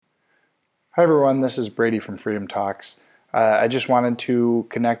Hi everyone, this is Brady from Freedom Talks. I just wanted to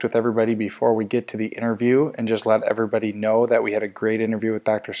connect with everybody before we get to the interview and just let everybody know that we had a great interview with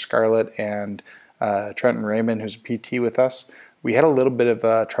Dr. Scarlett and Trenton Raymond, who's a PT with us. We had a little bit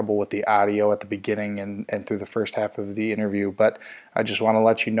of trouble with the audio at the beginning and through the first half of the interview, but I just want to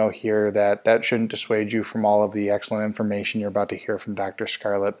let you know here that that shouldn't dissuade you from all of the excellent information you're about to hear from Dr.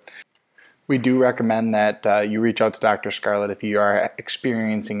 Scarlett. We do recommend that you reach out to Dr. Scarlett if you are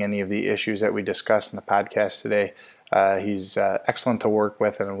experiencing any of the issues that we discussed in the podcast today. He's excellent to work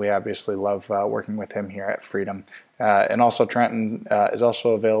with, and we obviously love working with him here at Freedom. And also, Trenton is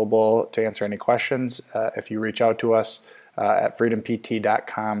also available to answer any questions if you reach out to us at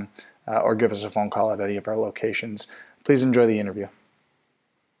freedompt.com or give us a phone call at any of our locations. Please enjoy the interview.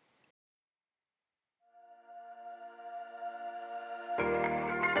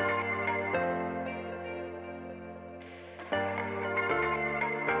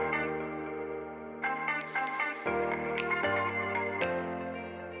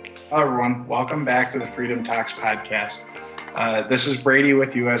 Hello, everyone. Welcome back to the Freedom Talks podcast. This is Brady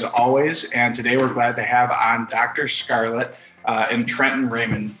with you as always, and today we're glad to have on Dr. Scarlett and Trenton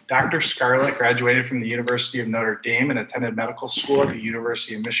Raymond. Dr. Scarlett graduated from the University of Notre Dame and attended medical school at the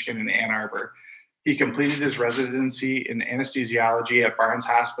University of Michigan in Ann Arbor. He completed his residency in anesthesiology at Barnes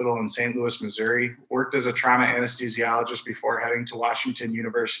Hospital in St. Louis, Missouri, worked as a trauma anesthesiologist before heading to Washington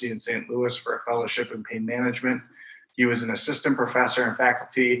University in St. Louis for a fellowship in pain management. He was an assistant professor and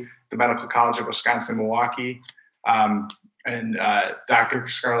faculty at the Medical College of Wisconsin-Milwaukee. And Dr.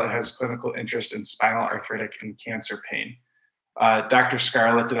 Scarlett has clinical interest in spinal arthritic and cancer pain. Dr.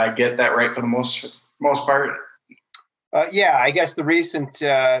 Scarlett, did I get that right for the most part? Yeah, I guess the recent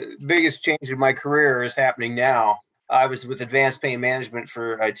biggest change in my career is happening now. I was with Advanced Pain Management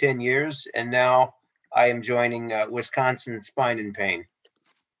for 10 years, and now I am joining Wisconsin Spine and Pain.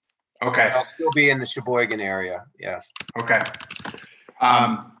 Okay. I'll still be in the Sheboygan area, yes. Okay.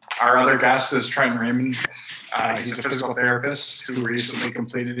 Our other guest is Trenton Raymond. He's a physical therapist who recently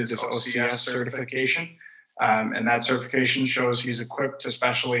completed his OCS certification. And that certification shows he's equipped to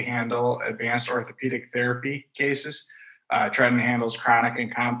specially handle advanced orthopedic therapy cases. Trenton handles chronic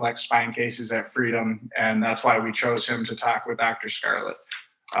and complex spine cases at Freedom, and that's why we chose him to talk with Dr. Scarlett.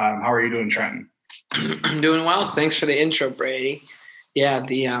 How are you doing, Trenton? I'm doing well. Thanks for the intro, Brady. Yeah,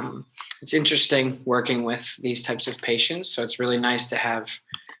 it's interesting working with these types of patients. So it's really nice to have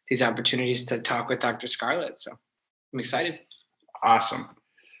these opportunities to talk with Dr. Scarlett. So I'm excited. Awesome.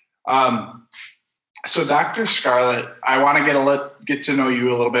 So Dr. Scarlett, I want to get to know you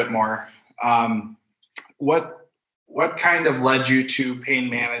a little bit more. What kind of led you to pain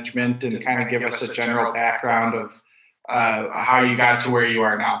management, and kind of give us a general background of how you got to where you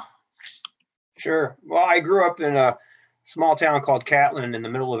are now? Sure. Well, I grew up in a small town called Catlin in the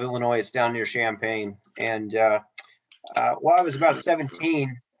middle of Illinois. It's down near Champaign. And while I was about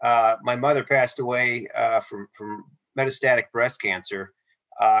 17, my mother passed away from metastatic breast cancer.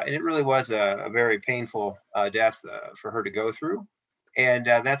 And it really was a very painful death for her to go through. And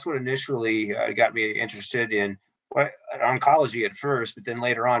that's what initially got me interested in oncology at first, but then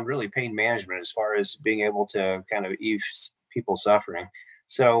later on, really pain management as far as being able to kind of ease people's suffering.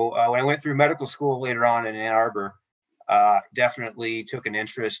 So when I went through medical school later on in Ann Arbor, definitely took an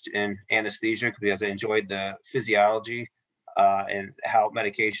interest in anesthesia because I enjoyed the physiology and how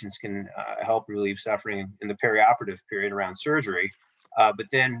medications can help relieve suffering in the perioperative period around surgery. But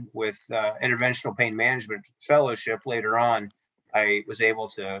then with interventional pain management fellowship later on, I was able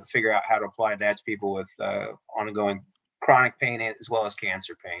to figure out how to apply that to people with ongoing chronic pain as well as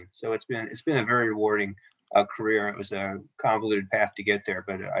cancer pain. So it's been a very rewarding career. It was a convoluted path to get there,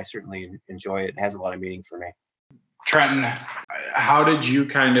 but I certainly enjoy it. It has a lot of meaning for me. Trenton, how did you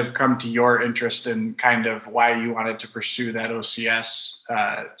kind of come to your interest in kind of why you wanted to pursue that OCS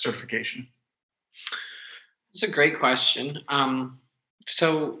certification? It's a great question.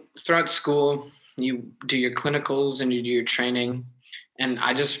 So throughout school, you do your clinicals and you do your training. And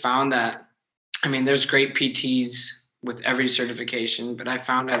I just found that, there's great PTs with every certification, but I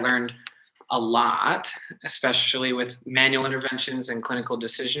found I learned a lot, especially with manual interventions and clinical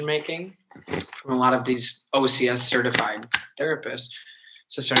decision-making from a lot of these OCS certified therapists.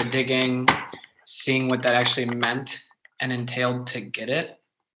 So I started digging, seeing what that actually meant and entailed to get it.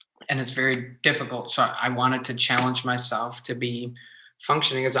 And it's very difficult. So I wanted to challenge myself to be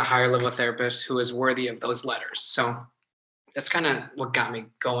functioning as a higher level therapist who is worthy of those letters. So that's kind of what got me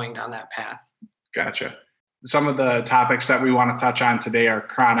going down that path. Gotcha. Some of the topics that we want to touch on today are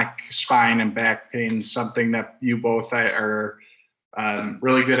chronic spine and back pain, something that you both are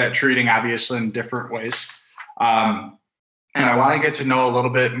really good at treating, obviously, in different ways. And I want to get to know a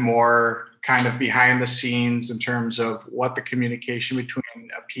little bit more kind of behind the scenes in terms of what the communication between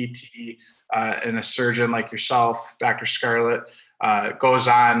a PT and a surgeon like yourself, Dr. Scarlett, goes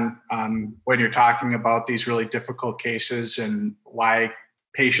on when you're talking about these really difficult cases and why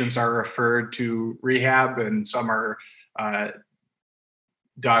patients are referred to rehab and some are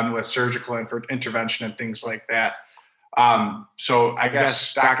done with surgical intervention and things like that. So I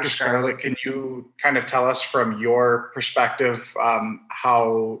guess, Dr. Scarlett, can you kind of tell us from your perspective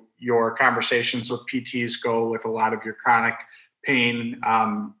how your conversations with PTs go with a lot of your chronic pain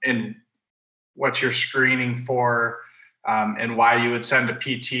and what you're screening for and why you would send a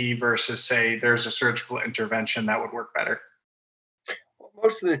PT versus say there's a surgical intervention that would work better?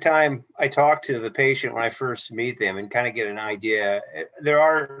 Most of the time, I talk to the patient when I first meet them and kind of get an idea. There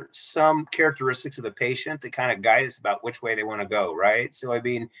are some characteristics of the patient that kind of guide us about which way they want to go, right? So, I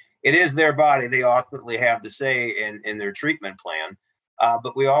mean, it is their body. They ultimately have the say in their treatment plan.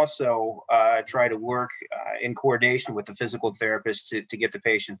 But we also try to work in coordination with the physical therapist to get the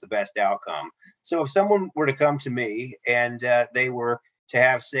patient the best outcome. So, if someone were to come to me and they were to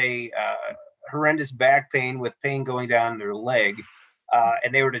have, say, horrendous back pain with pain going down their leg,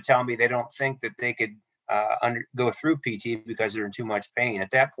 and they were to tell me they don't think that they could go through PT because they're in too much pain.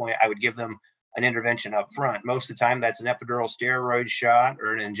 At that point, I would give them an intervention up front. Most of the time, that's an epidural steroid shot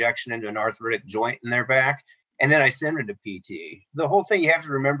or an injection into an arthritic joint in their back. And then I send them to PT. The whole thing you have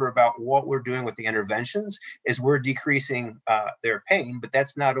to remember about what we're doing with the interventions is we're decreasing their pain, but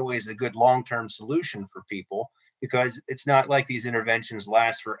that's not always a good long-term solution for people because it's not like these interventions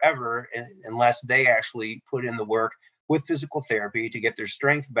last forever unless they actually put in the work with physical therapy to get their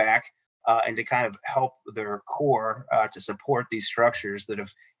strength back and to kind of help their core to support these structures that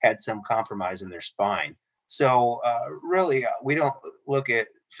have had some compromise in their spine. So really, we don't look at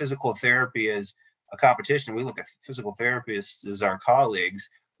physical therapy as a competition. We look at physical therapists as our colleagues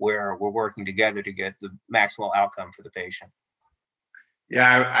where we're working together to get the maximal outcome for the patient.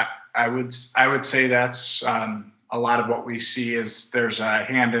 Yeah, I would say that's a lot of what we see is there's a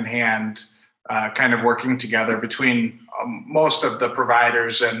hand-in-hand kind of working together between most of the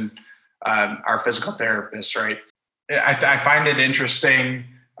providers and our physical therapists, right? I find it interesting,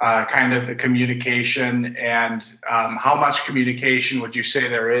 kind of the communication and how much communication would you say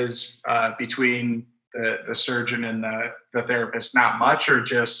there is between the surgeon and the therapist? Not much, or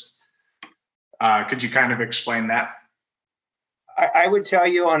just could you kind of explain that? I would tell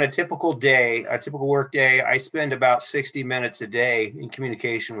you on a typical day, a typical work day, I spend about 60 minutes a day in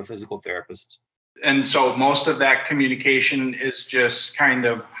communication with physical therapists. And so most of that communication is just kind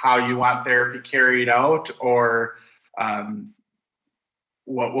of how you want therapy carried out, or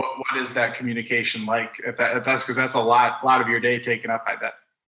what is that communication like? If that's because that's a lot of your day taken up by that.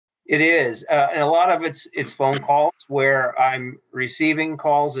 It is, and a lot of it's phone calls where I'm receiving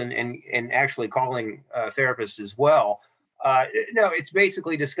calls and actually calling therapists as well. No, it's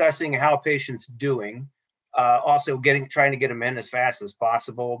basically discussing how patients doing. Also trying to get them in as fast as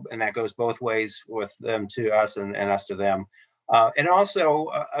possible. And that goes both ways with them to us and us to them. And also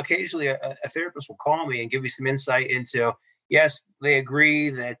occasionally a therapist will call me and give me some insight into, yes, they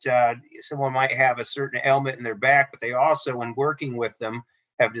agree that someone might have a certain ailment in their back, but they also, when working with them,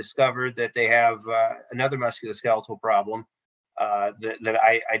 have discovered that they have another musculoskeletal problem that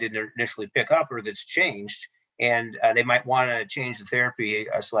I didn't initially pick up or that's changed. And they might want to change the therapy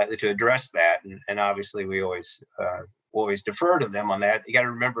slightly to address that. And obviously, we always defer to them on that. You got to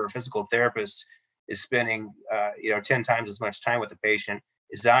remember, a physical therapist is spending 10 times as much time with the patient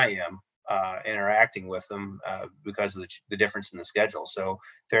as I am interacting with them because of the difference in the schedule. So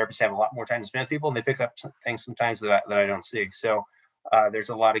therapists have a lot more time to spend with people, and they pick up some things sometimes that I don't see. So there's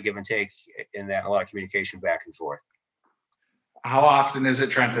a lot of give and take in that, a lot of communication back and forth. How often is it,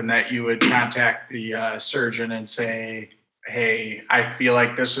 Trenton, that you would contact the surgeon and say, hey, I feel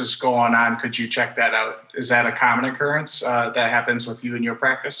like this is going on. Could you check that out? Is that a common occurrence that happens with you in your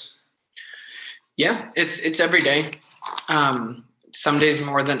practice? Yeah, it's every day. Some days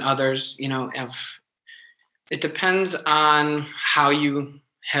more than others. If it depends on how you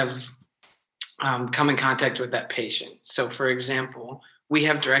have come in contact with that patient. So, for example, we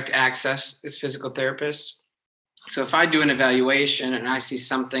have direct access as physical therapists. So if I do an evaluation and I see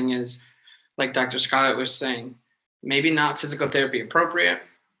something is, like Dr. Scarlett was saying, maybe not physical therapy appropriate,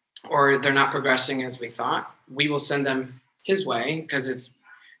 or they're not progressing as we thought, we will send them his way because it's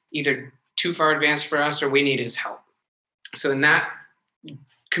either too far advanced for us or we need his help. So in that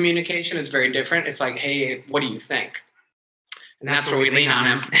communication, it's very different. It's like, hey, what do you think? And that's where we lean on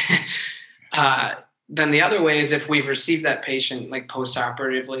him. Then the other way is if we've received that patient like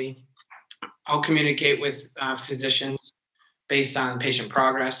post-operatively, I'll communicate with physicians based on patient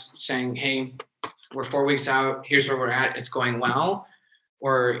progress, saying, hey, we're 4 weeks out, here's where we're at, it's going well,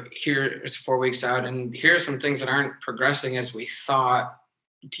 or here's 4 weeks out, and here's some things that aren't progressing as we thought.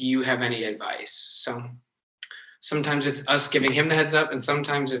 Do you have any advice? So sometimes it's us giving him the heads up, and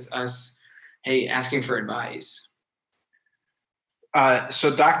sometimes it's us, hey, asking for advice.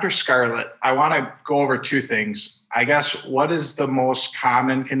 So Dr. Scarlett, I want to go over two things. I guess, what is the most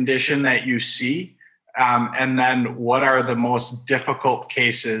common condition that you see? And then what are the most difficult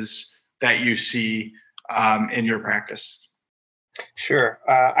cases that you see in your practice? Sure.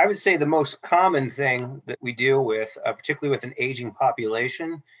 I would say the most common thing that we deal with, particularly with an aging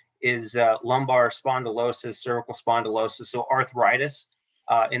population, is lumbar spondylosis, cervical spondylosis, so arthritis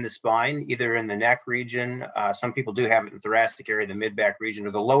in the spine, either in the neck region. Some people do have it in the thoracic area, the mid-back region,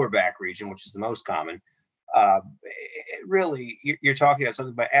 or the lower back region, which is the most common. Really, you're talking about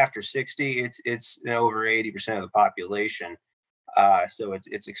something about after 60, it's over 80% of the population. So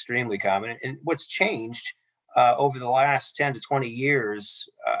it's extremely common. And what's changed over the last 10 to 20 years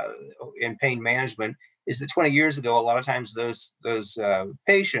in pain management is that 20 years ago, a lot of times those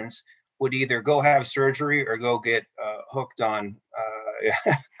patients would either go have surgery or go get hooked on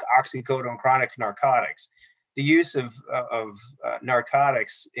oxycodone chronic narcotics. The use of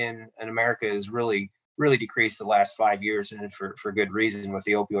narcotics in America has really decreased the last 5 years, and for good reason, with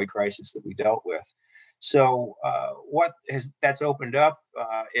the opioid crisis that we dealt with. So what has that's opened up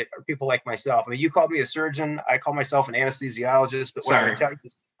it are people like myself. I mean, you called me a surgeon. I call myself an anesthesiologist, but what I would tell you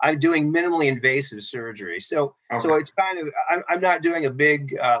is I'm doing minimally invasive surgery. So it's kind of I'm not doing a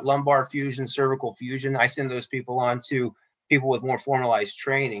big lumbar fusion, cervical fusion. I send those people on to people with more formalized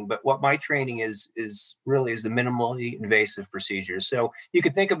training. But what my training is really the minimally invasive procedures. So you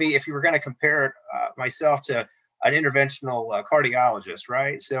could think of me, if you were going to compare myself to an interventional cardiologist,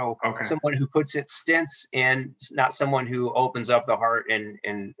 right? So someone who puts in stents in, not someone who opens up the heart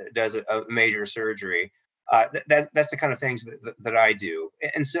and does a major surgery. That's the kind of things that I do.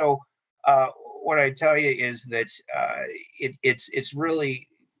 And so what I tell you is that it's really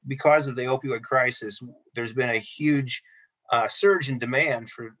because of the opioid crisis, there's been a huge surge in demand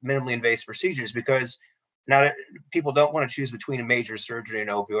for minimally invasive procedures, because now people don't want to choose between a major surgery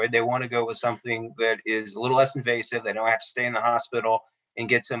and opioid. They want to go with something that is a little less invasive. They don't have to stay in the hospital and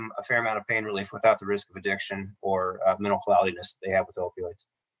get a fair amount of pain relief without the risk of addiction or mental cloudiness that they have with opioids.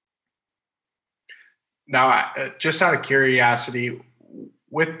 Now, just out of curiosity,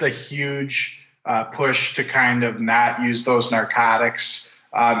 with the huge push to kind of not use those narcotics,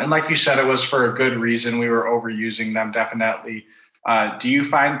 and like you said, it was for a good reason. We were overusing them, definitely. Do you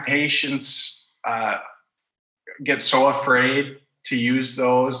find patients get so afraid to use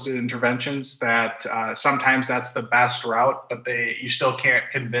those interventions that sometimes that's the best route, but you still can't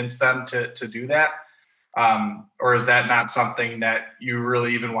convince them to do that? Or is that not something that you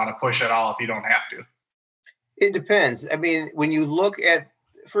really even want to push at all if you don't have to? It depends. I mean, when you look at,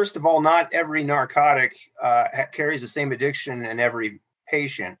 first of all, not every narcotic carries the same addiction in every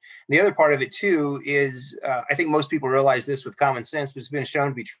patient. The other part of it too is, I think most people realize this with common sense, but it's been shown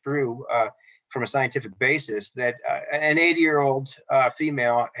to be true from a scientific basis, that an 80-year-old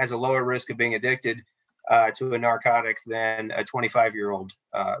female has a lower risk of being addicted to a narcotic than a 25-year-old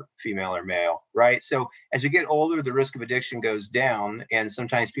female or male, right? So as you get older, the risk of addiction goes down, and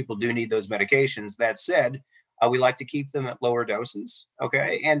sometimes people do need those medications. That said, we like to keep them at lower doses,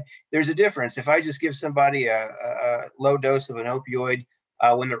 okay? And there's a difference. If I just give somebody a low dose of an opioid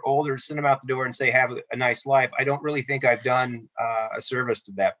when they're older, send them out the door and say, have a nice life, I don't really think I've done a service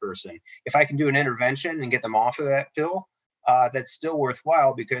to that person. If I can do an intervention and get them off of that pill, that's still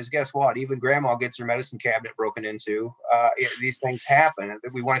worthwhile, because guess what? Even grandma gets her medicine cabinet broken into. These things happen.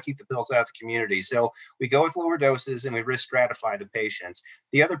 We want to keep the pills out of the community. So we go with lower doses and we risk stratify the patients.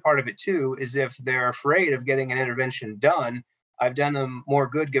 The other part of it too is, if they're afraid of getting an intervention done, I've done them more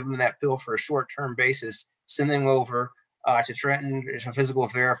good giving them that pill for a short-term basis, sending them over to Trenton, to a physical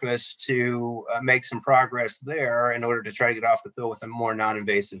therapist, to make some progress there in order to try to get off the pill with a more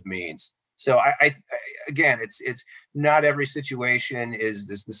non-invasive means. So I again, it's not every situation is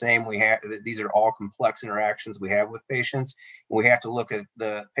the same. These are all complex interactions we have with patients. We have to look at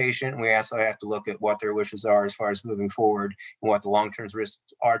the patient, and we also have to look at what their wishes are as far as moving forward and what the long-term risks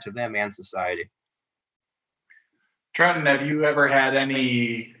are to them and society. Trenton, have you ever had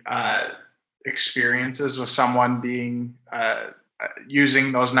any experiences with someone being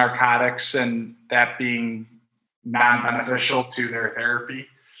using those narcotics and that being non-beneficial to their therapy?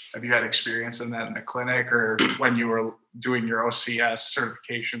 Have you had experience in that in the clinic or when you were doing your OCS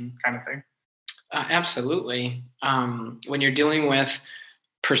certification kind of thing? Absolutely. When you're dealing with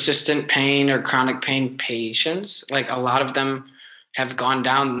persistent pain or chronic pain patients, like a lot of them have gone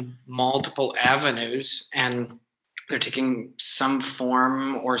down multiple avenues and they're taking some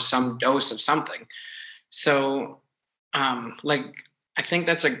form or some dose of something. So, like, I think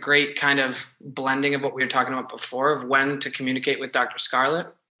that's a great kind of blending of what we were talking about before of when to communicate with Dr. Scarlett.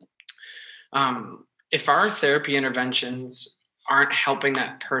 If our therapy interventions aren't helping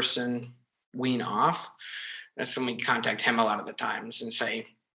that person wean off, that's when we contact him a lot of the times and say,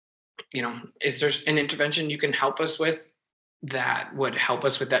 is there an intervention you can help us with that would help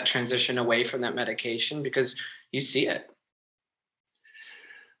us with that transition away from that medication? Because you see it.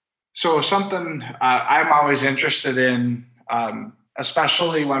 So something I'm always interested in,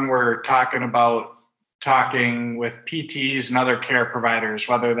 especially when we're talking with PTs and other care providers,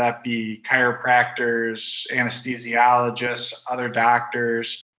 whether that be chiropractors, anesthesiologists, other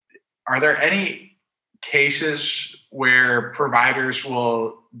doctors. Are there any cases where providers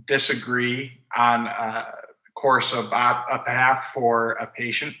will disagree on a course of a path for a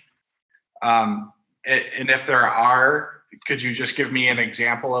patient? And if there are, could you just give me an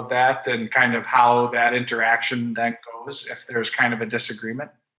example of that and kind of how that interaction then goes if there's kind of a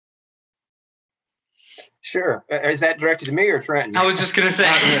disagreement? Sure. Is that directed to me or Trenton? I was just going to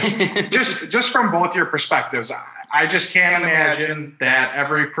say, just from both your perspectives, I just can't imagine that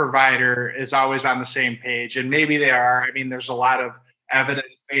every provider is always on the same page, and maybe they are. I mean, there's a lot of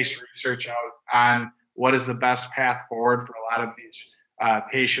evidence-based research out on what is the best path forward for a lot of these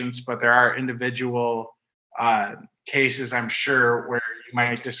patients, but there are individual cases, I'm sure, where you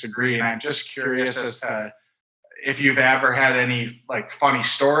might disagree. And I'm just curious as to if you've ever had any like funny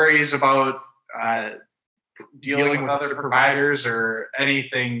stories about dealing with other providers or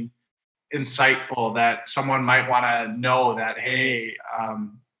anything insightful that someone might want to know that, hey,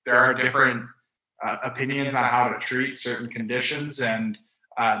 there are different opinions on how to treat certain conditions, and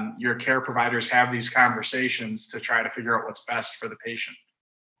your care providers have these conversations to try to figure out what's best for the patient.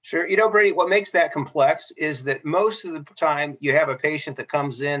 Sure. Brady, what makes that complex is that most of the time you have a patient that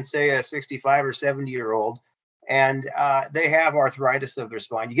comes in, say a 65 or 70-year-old, and they have arthritis of their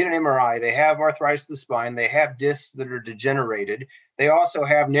spine. You get an MRI, they have arthritis of the spine, they have discs that are degenerated. They also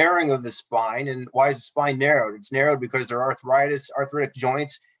have narrowing of the spine. And why is the spine narrowed? It's narrowed because their arthritic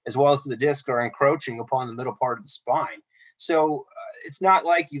joints, as well as the disc, are encroaching upon the middle part of the spine. So it's not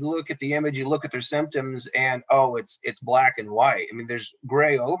like you look at the image, you look at their symptoms, and it's black and white. I mean, there's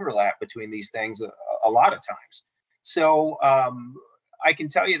gray overlap between these things a lot of times. So I can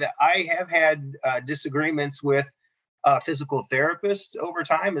tell you that I have had disagreements with physical therapists over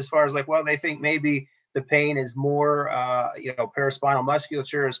time, as far as like, well, they think maybe the pain is more, paraspinal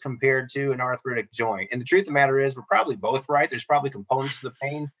musculature as compared to an arthritic joint. And the truth of the matter is, we're probably both right. There's probably components of the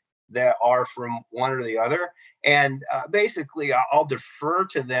pain that are from one or the other. And basically, I'll defer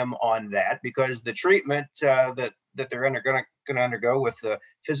to them on that, because the treatment that they're going to undergo with the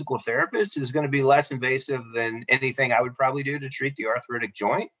physical therapist is going to be less invasive than anything I would probably do to treat the arthritic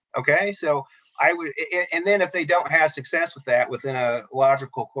joint. Okay, so I would, and then if they don't have success with that within a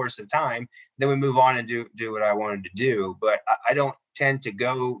logical course of time, then we move on and do what I wanted to do. But I don't tend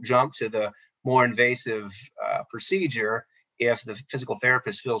to jump to the more invasive procedure if the physical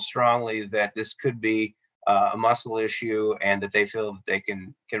therapist feels strongly that this could be a muscle issue and that they feel that they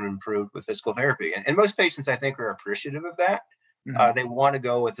can improve with physical therapy. And most patients, I think, are appreciative of that. Mm-hmm. They want to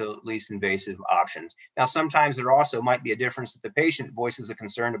go with the least invasive options. Now, sometimes there also might be a difference that the patient voices a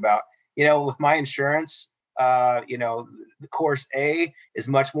concern about, with my insurance, the course A is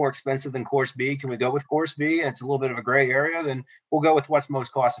much more expensive than course B. Can we go with course B? And it's a little bit of a gray area. Then we'll go with what's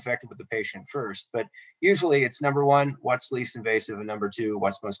most cost effective with the patient first. But usually it's number one, what's least invasive, and number two,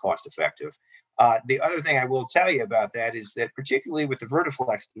 what's most cost effective. The other thing I will tell you about that is that, particularly with the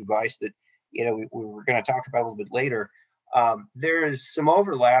Vertiflex device that we're going to talk about a little bit later, there is some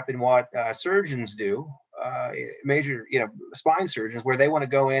overlap in what surgeons do, major spine surgeons, where they want to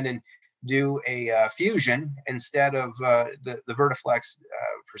go in and do a fusion instead of the Vertiflex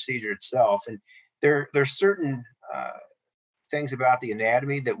procedure itself. And there's certain things about the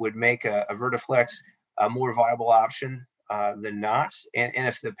anatomy that would make a Vertiflex a more viable option than not. And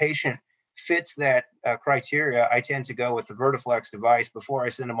if the patient fits that criteria, I tend to go with the Vertiflex device before I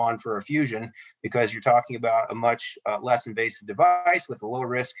send them on for a fusion, because you're talking about a much less invasive device with a low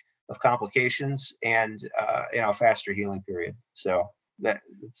risk of complications and a faster healing period. So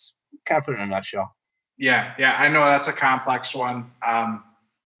that's kind of put it in a nutshell. Yeah, I know that's a complex one.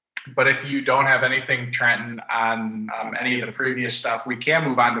 But if you don't have anything, Trenton, on any of the previous stuff, we can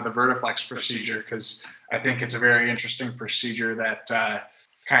move on to the Vertiflex procedure, because I think it's a very interesting procedure that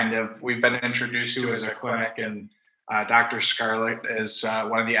we've been introduced to as a clinic. And Dr. Scarlett is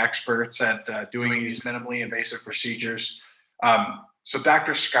one of the experts at doing these minimally invasive procedures. So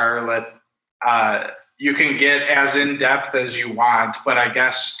Dr. Scarlett, you can get as in depth as you want, but I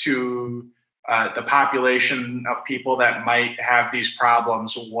guess to the population of people that might have these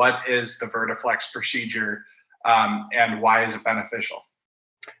problems, what is the Vertiflex procedure and why is it beneficial?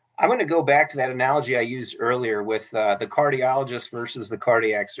 I'm going to go back to that analogy I used earlier with the cardiologist versus the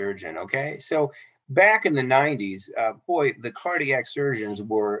cardiac surgeon. Okay. So back in the 90s, boy, the cardiac surgeons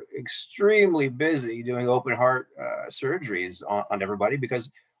were extremely busy doing open heart surgeries on everybody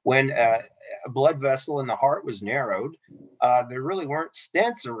because when a blood vessel in the heart was narrowed, there really weren't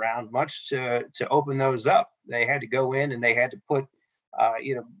stents around much to open those up. They had to go in and they had to put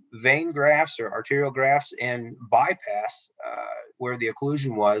vein grafts or arterial grafts and bypass where the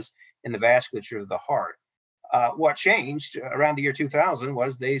occlusion was in the vasculature of the heart. What changed around the year 2000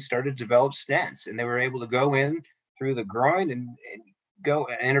 was they started to develop stents, and they were able to go in through the groin and go.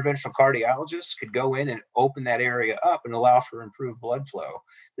 An interventional cardiologist could go in and open that area up and allow for improved blood flow.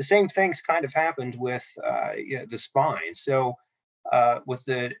 The same things kind of happened with the spine. So with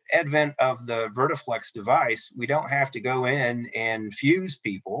the advent of the Vertiflex device, we don't have to go in and fuse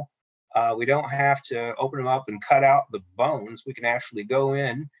people. We don't have to open them up and cut out the bones. We can actually go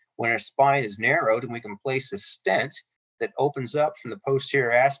in when our spine is narrowed and we can place a stent that opens up from the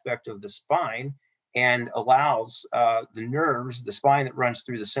posterior aspect of the spine and allows the nerves, the spine that runs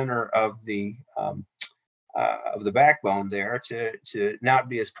through the center of the backbone there to not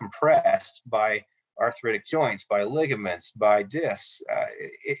be as compressed by arthritic joints, by ligaments, by discs.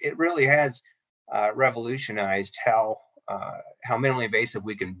 It really has revolutionized how minimally invasive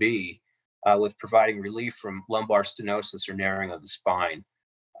we can be with providing relief from lumbar stenosis or narrowing of the spine.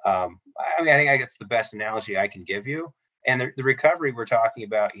 I think that's the best analogy I can give you. And the recovery we're talking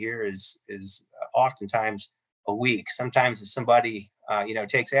about here is oftentimes a week. Sometimes if somebody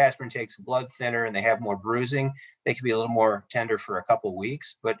takes aspirin, takes a blood thinner, and they have more bruising, they can be a little more tender for a couple of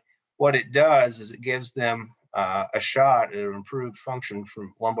weeks. But what it does is it gives them a shot at an improved function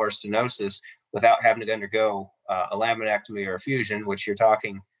from lumbar stenosis without having to undergo a laminectomy or a fusion, which you're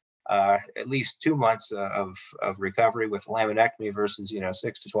talking at least 2 months of recovery with laminectomy versus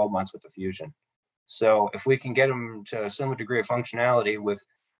 6 to 12 months with the fusion. So if we can get them to a similar degree of functionality with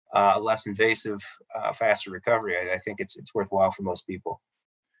a less invasive, faster recovery, I think it's worthwhile for most people.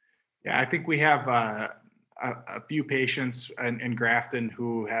 Yeah, I think we have a few patients in Grafton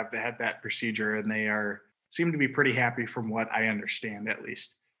who have had that procedure, and they seem to be pretty happy from what I understand, at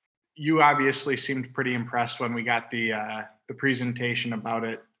least. You obviously seemed pretty impressed when we got the presentation about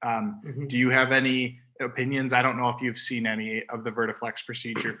it. Do you have any opinions? I don't know if you've seen any of the Vertiflex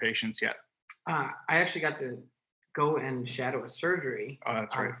procedure patients yet. I actually got to go and shadow a surgery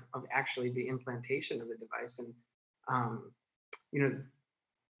That's right. of actually the implantation of the device. And,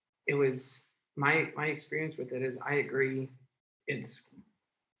 it was my experience with it is I agree. It's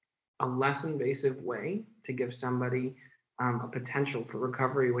a less invasive way to give somebody a potential for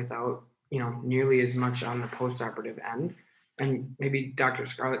recovery without, nearly as much on the postoperative end. And maybe Dr.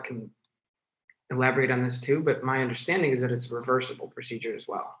 Scarlett can elaborate on this too, but my understanding is that it's a reversible procedure as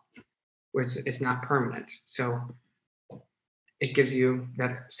well, where it's not permanent. So it gives you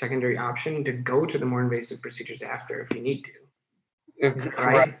that secondary option to go to the more invasive procedures after if you need to.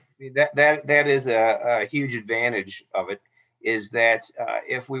 Correct. That is a huge advantage of it, is that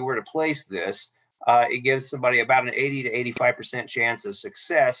if we were to place this, it gives somebody about an 80 to 85% chance of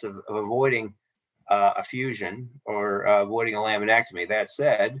success of avoiding a fusion or avoiding a laminectomy. That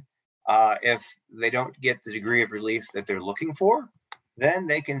said, if they don't get the degree of relief that they're looking for, then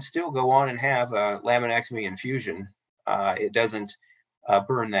they can still go on and have a laminectomy and fusion. It doesn't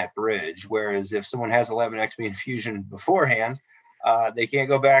burn that bridge. Whereas if someone has a laminectomy and fusion beforehand, they can't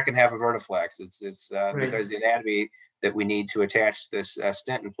go back and have a Vertiflex. It's right. Because the anatomy that we need to attach this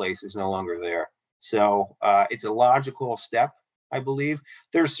stent in place is no longer there. So it's a logical step, I believe.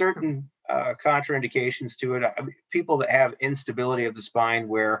 There's certain contraindications to it. People that have instability of the spine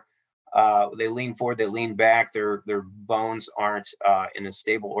where they lean forward, they lean back, their bones aren't in a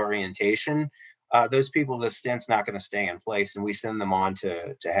stable orientation. Those people, the stent's not going to stay in place, and we send them on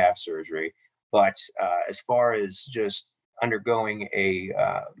to have surgery. But as far as just undergoing the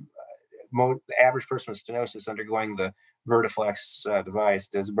average person with stenosis undergoing the Vertiflex device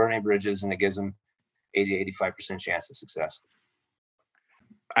does burning bridges, and it gives them 80 to 85% chance of success.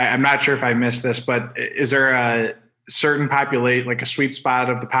 I'm not sure if I missed this, but is there a certain population, like a sweet spot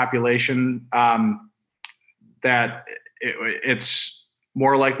of the population that it's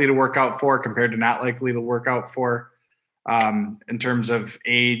more likely to work out for compared to not likely to work out for in terms of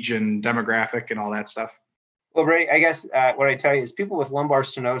age and demographic and all that stuff? Well, Ray, I guess what I tell you is people with lumbar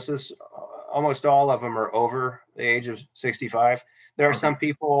stenosis, almost all of them are over the age of 65. There are Okay. some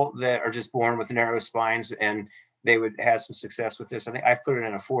people that are just born with narrow spines and they would have some success with this. I think I've put it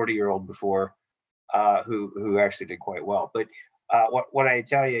in a 40-year-old before who actually did quite well. But what I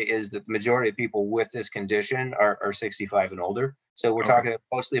tell you is that the majority of people with this condition are 65 and older. So we're Okay. talking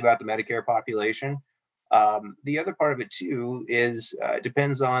mostly about the Medicare population. The other part of it too is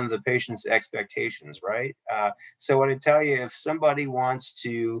depends on the patient's expectations, right? So what I tell you, if somebody wants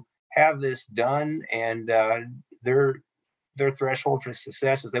to have this done and their threshold for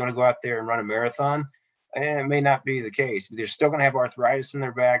success is they want to go out there and run a marathon, it may not be the case. They're still going to have arthritis in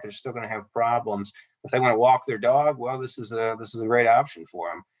their back. They're still going to have problems. If they want to walk their dog, well, this is a great option for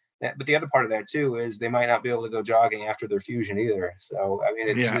them. But the other part of that too is they might not be able to go jogging after their fusion either. So I mean,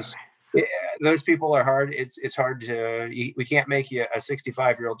 it's Yeah. just those people are hard. It's hard to we can't make you a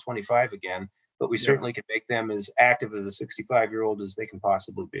 65-year-old 25 again, but we Yep. certainly can make them as active as a 65-year-old as they can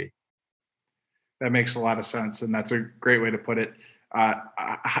possibly be. That makes a lot of sense, and that's a great way to put it.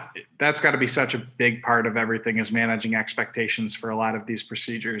 That's got to be such a big part of everything is managing expectations for a lot of these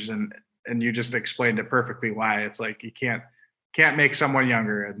procedures, and you just explained it perfectly why it's like you can't make someone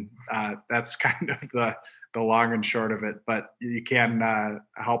younger, and that's kind of the long and short of it. But you can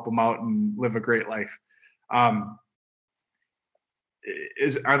help them out and live a great life. Um,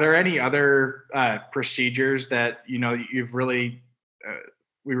 are there any other procedures that you've really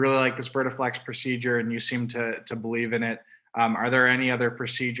we really like this Vertiflex procedure and you seem to believe in it? Are there any other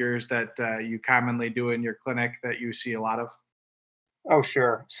procedures that you commonly do in your clinic that you see a lot of? Oh,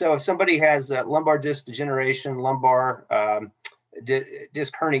 sure. So if somebody has lumbar disc degeneration, lumbar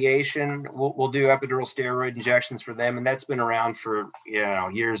disc herniation, we'll do epidural steroid injections for them, and that's been around for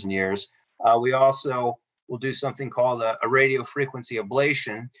years and years. We also will do something called a radio frequency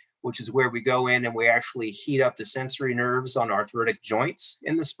ablation, which is where we go in and we actually heat up the sensory nerves on arthritic joints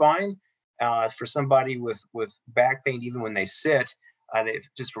in the spine. For somebody with back pain, even when they sit,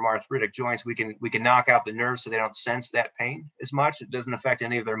 just from arthritic joints, we can knock out the nerves so they don't sense that pain as much. It doesn't affect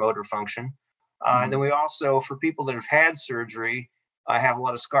any of their motor function. And then Mhm. we also, for people that have had surgery, have a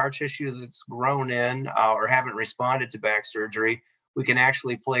lot of scar tissue that's grown in or haven't responded to back surgery. We can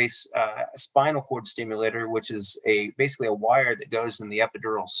actually place a spinal cord stimulator, which is basically a wire that goes in the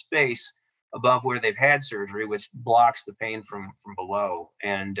epidural space above where they've had surgery, which blocks the pain from below,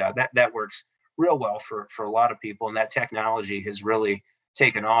 and that works real well for a lot of people. And that technology has really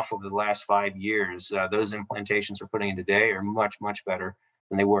taken off over the last 5 years. Those implantations we're putting in today are much better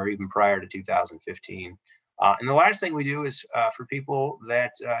than they were even prior to 2015. And the last thing we do is for people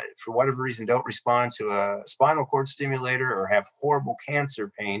that, for whatever reason, don't respond to a spinal cord stimulator or have horrible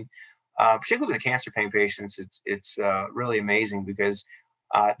cancer pain. Particularly with the cancer pain patients, it's really amazing because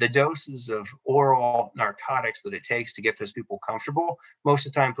the doses of oral narcotics that it takes to get those people comfortable most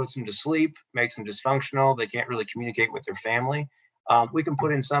of the time puts them to sleep, makes them dysfunctional. They can't really communicate with their family. We can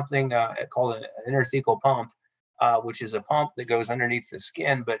put in something called an interthecal pump, which is a pump that goes underneath the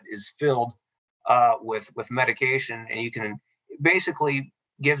skin but is filled with medication, and you can basically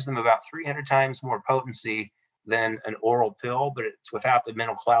gives them about 300 times more potency than an oral pill, but it's without the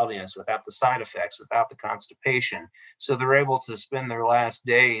mental cloudiness, without the side effects, without the constipation. So they're able to spend their last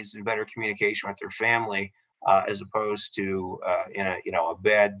days in better communication with their family, as opposed to in a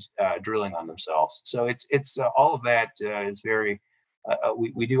bed drilling on themselves. So it's all of that is very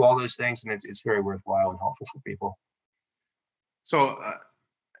we do all those things, and it's very worthwhile and helpful for people. So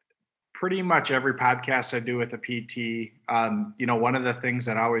pretty much every podcast I do with a PT, one of the things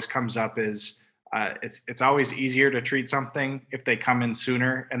that always comes up is it's always easier to treat something if they come in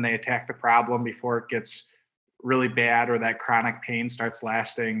sooner and they attack the problem before it gets really bad or that chronic pain starts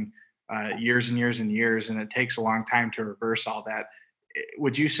lasting years and years and years, and it takes a long time to reverse all that.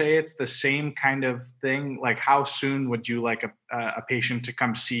 Would you say it's the same kind of thing? Like, how soon would you like a patient to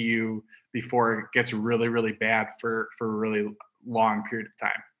come see you before it gets really, really bad for a really long period of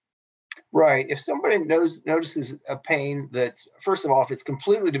time? Right. If somebody notices a pain that's, first of all, if it's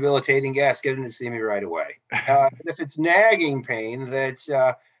completely debilitating, yes, get them to see me right away. If it's nagging pain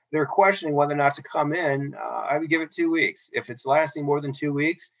that they're questioning whether or not to come in, I would give it 2 weeks. If it's lasting more than 2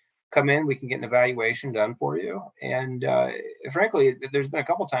 weeks, come in. We can get an evaluation done for you. And frankly, there's been a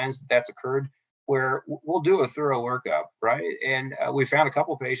couple times that's occurred where we'll do a thorough workup, right? And we found a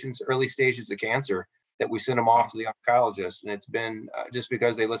couple patients early stages of cancer that we send them off to the oncologist, and it's been just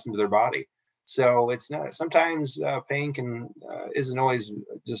because they listen to their body. So it's not. Sometimes pain can isn't always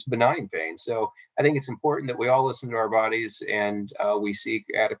just benign pain. So I think it's important that we all listen to our bodies and we seek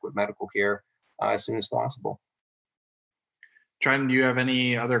adequate medical care as soon as possible. Trent, do you have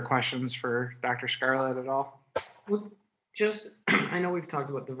any other questions for Dr. Scarlett at all? Well, just I know we've talked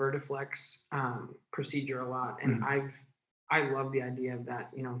about the Vertiflex procedure a lot, and I love the idea of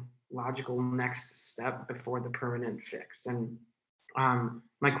that, logical next step before the permanent fix. And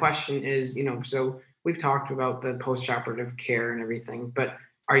my question is, so we've talked about the post-operative care and everything, but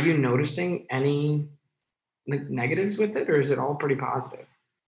are you noticing any negatives with it, or is it all pretty positive?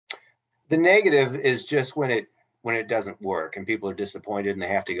 The negative is just when it doesn't work and people are disappointed and they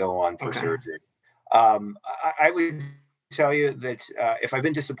have to go on for Okay. surgery. I would tell you that if I've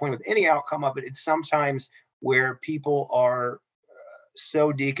been disappointed with any outcome of it, it's sometimes where people are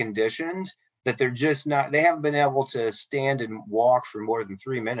so deconditioned that they haven't been able to stand and walk for more than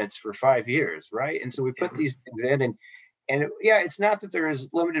 3 minutes for 5 years, right? And so we put these things in, it's not that they're as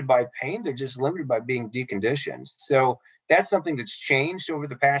limited by pain; they're just limited by being deconditioned. So that's something that's changed over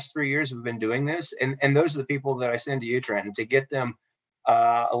the past 3 years we've been doing this, and those are the people that I send to you, Trenton, to get them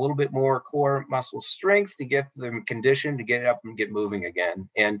a little bit more core muscle strength, to get them conditioned, to get up and get moving again.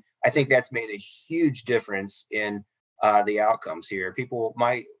 And I think that's made a huge difference in the outcomes here. People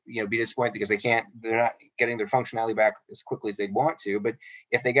might, be disappointed because they're not getting their functionality back as quickly as they'd want to. But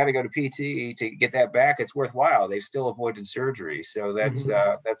if they got to go to PT to get that back, it's worthwhile. They've still avoided surgery. So that's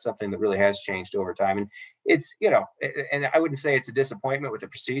something that really has changed over time. And it's, and I wouldn't say it's a disappointment with the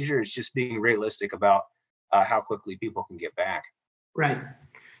procedure. It's just being realistic about how quickly people can get back. Right.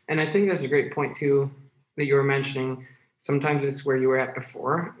 And I think that's a great point too, that you were mentioning. Sometimes it's where you were at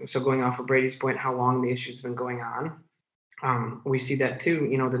before. So going off of Brady's point, how long the issue's been going on. We see that too,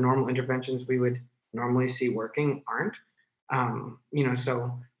 the normal interventions we would normally see working aren't,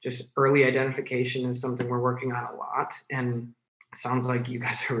 so just early identification is something we're working on a lot, and it sounds like you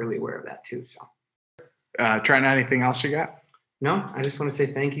guys are really aware of that too. So Trent, anything else you got? No, I just want to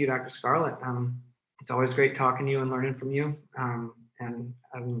say thank you, Dr. Scarlett. It's always great talking to you and learning from you. And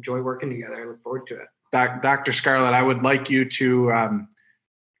I enjoy working together. I look forward to it. Dr. Scarlett, I would like you to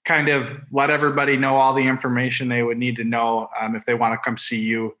kind of let everybody know all the information they would need to know if they want to come see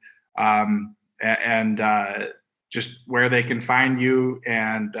you, and just where they can find you,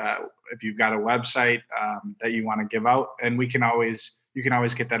 and if you've got a website that you want to give out, and you can always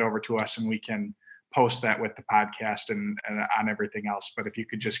get that over to us, and we can post that with the podcast and on everything else. But if you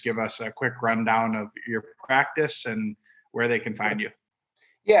could just give us a quick rundown of your practice and where they can find you.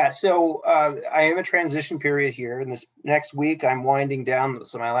 Yeah, so I am a transition period here. And this next week, I'm winding down.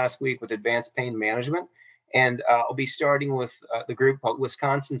 So my last week with advanced pain management. And I'll be starting with the group called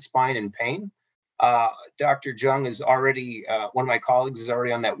Wisconsin Spine and Pain. Dr. Jung is already, one of my colleagues is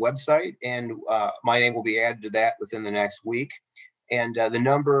already on that website. And my name will be added to that within the next week. And the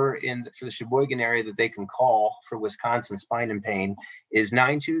number for the Sheboygan area that they can call for Wisconsin Spine and Pain is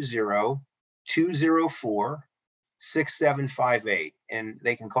 920-204-6758, and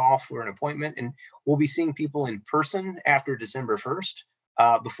they can call for an appointment, and we'll be seeing people in person after December 1st.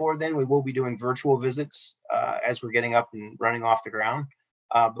 Before then, we will be doing virtual visits as we're getting up and running off the ground,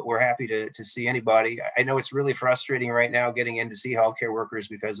 but we're happy to see anybody. I know it's really frustrating right now getting in to see healthcare workers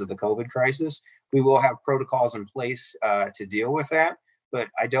because of the COVID crisis. We will have protocols in place to deal with that, but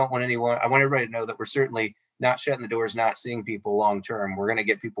I want everybody to know that we're certainly not shutting the doors, not seeing people long term. We're going to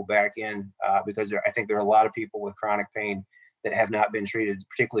get people back in because I think there are a lot of people with chronic pain that have not been treated,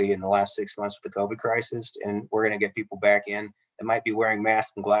 particularly in the last 6 months with the COVID crisis. And we're going to get people back in that might be wearing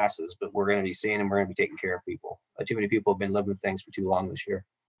masks and glasses, but we're going to be seeing them. We're going to be taking care of people. Too many people have been living with things for too long this year.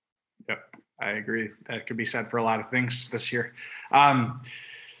 Yep, I agree. That could be said for a lot of things this year.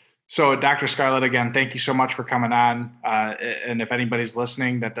 So Dr. Scarlett, again, thank you so much for coming on. And if anybody's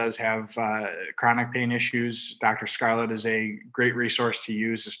listening that does have chronic pain issues, Dr. Scarlett is a great resource to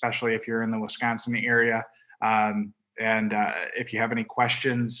use, especially if you're in the Wisconsin area. And if you have any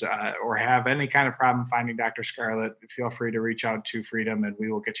questions or have any kind of problem finding Dr. Scarlett, feel free to reach out to Freedom and we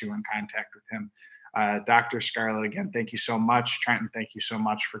will get you in contact with him. Dr. Scarlett, again, thank you so much. Trenton, thank you so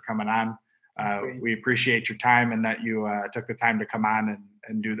much for coming on. We appreciate your time and that you took the time to come on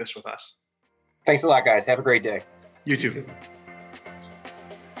and do this with us. Thanks a lot, guys. Have a great day. You too.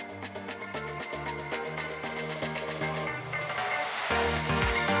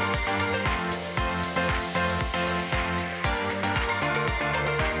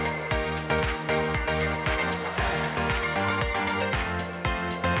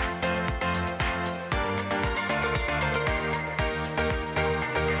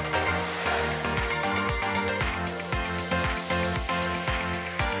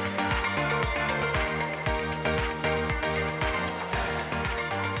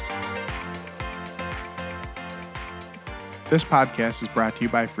 This podcast is brought to you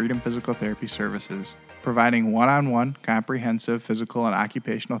by Freedom Physical Therapy Services. providing one-on-one comprehensive physical and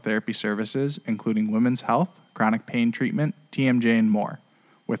occupational therapy services, including women's health, chronic pain treatment, TMJ, and more.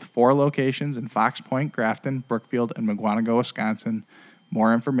 With 4 locations in Fox Point, Grafton, Brookfield, and Mugwanago, Wisconsin.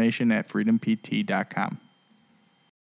 More information at freedompt.com.